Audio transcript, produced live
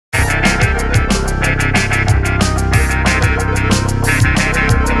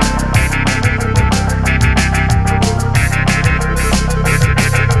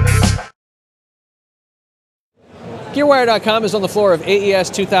GearWire.com is on the floor of AES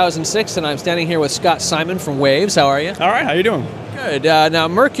 2006, and I'm standing here with Scott Simon from Waves. How are you? All right, how you doing? Good. Now,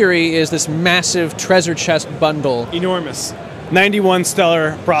 Mercury is this massive treasure chest bundle. Enormous. 91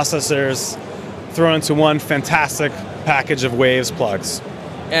 stellar processors thrown into one fantastic package of Waves plugs.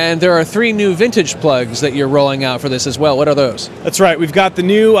 And there are 3 new vintage plugs that you're rolling out for this as well. What are those? That's right. We've got the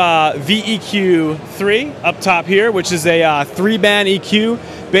new VEQ3 up top here, which is a 3-band EQ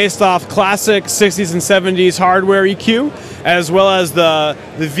based off classic 60s and 70s hardware EQ, as well as the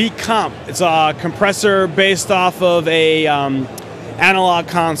V-Comp. It's a compressor based off of a analog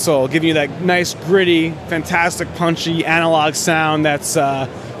console, giving you that nice, gritty, fantastic, punchy analog sound that's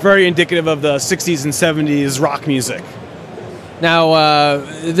very indicative of the 60s and 70s rock music. Now,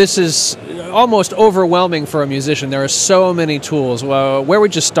 this is almost overwhelming for a musician. There are so many tools. Where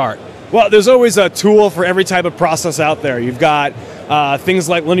would you start? Well, there's always a tool for every type of process out there. You've got things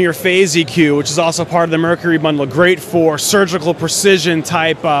like linear phase EQ, which is also part of the Mercury Bundle, great for surgical precision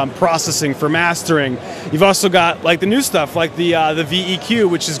type processing for mastering. You've also got like the new stuff, like the VEQ,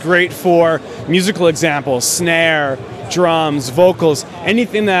 which is great for musical examples, snare, drums, vocals,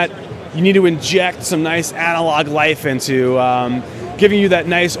 anything that you need to inject some nice analog life into, giving you that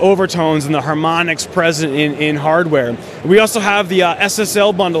nice overtones and the harmonics present in hardware. We also have the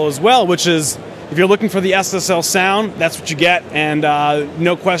SSL bundle as well, which is, if you're looking for the SSL sound, that's what you get, and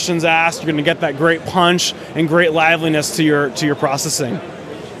no questions asked. You're going to get that great punch and great liveliness to your processing.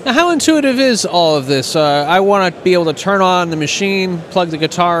 Now, how intuitive is all of this? I want to be able to turn on the machine, plug the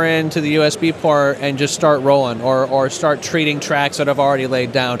guitar into the USB port, and just start rolling, or start treating tracks that I've already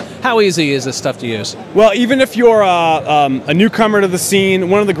laid down. How easy is this stuff to use? Well, even if you're a newcomer to the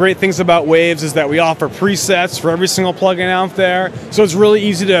scene, one of the great things about Waves is that we offer presets for every single plugin out there. So it's really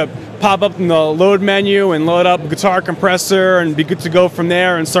easy to pop up in the load menu and load up a guitar compressor and be good to go from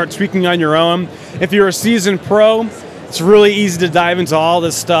there and start tweaking on your own. If you're a seasoned pro, it's really easy to dive into all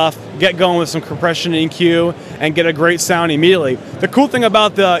this stuff, get going with some compression and EQ, and get a great sound immediately. The cool thing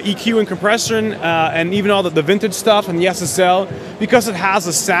about the EQ and compression, and even all the vintage stuff and the SSL, because it has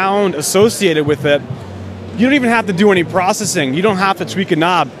a sound associated with it, you don't even have to do any processing. You don't have to tweak a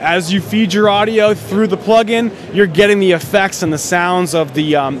knob. As you feed your audio through the plugin, you're getting the effects and the sounds of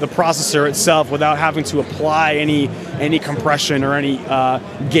the processor itself without having to apply any compression or any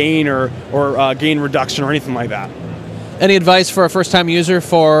gain or gain reduction or anything like that. Any advice for a first-time user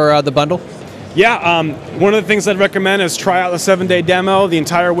for the bundle? Yeah, one of the things I'd recommend is try out the 7-day demo. The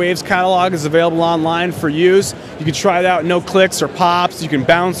entire Waves catalog is available online for use. You can try it out, no clicks or pops. You can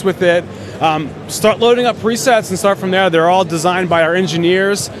bounce with it. Start loading up presets and start from there. They're all designed by our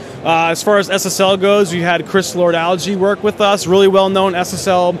engineers. As far as SSL goes, we had Chris Lord-Alge work with us, really well-known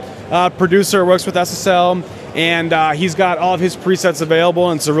SSL producer, works with SSL, and he's got all of his presets available,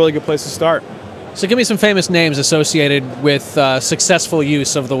 and it's a really good place to start. So give me some famous names associated with successful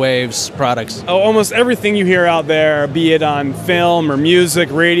use of the Waves products. Oh, almost everything you hear out there, be it on film or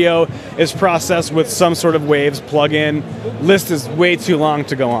music, radio, is processed with some sort of Waves plugin. List is way too long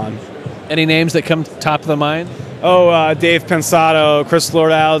to go on. Any names that come top of the mind? Oh, Dave Pensato, Chris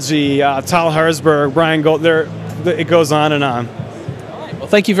Lord-Alge, Tal Herzberg, Brian Gold. It goes on and on. All right. Well,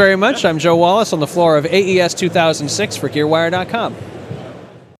 thank you very much. I'm Joe Wallace on the floor of AES 2006 for GearWire.com.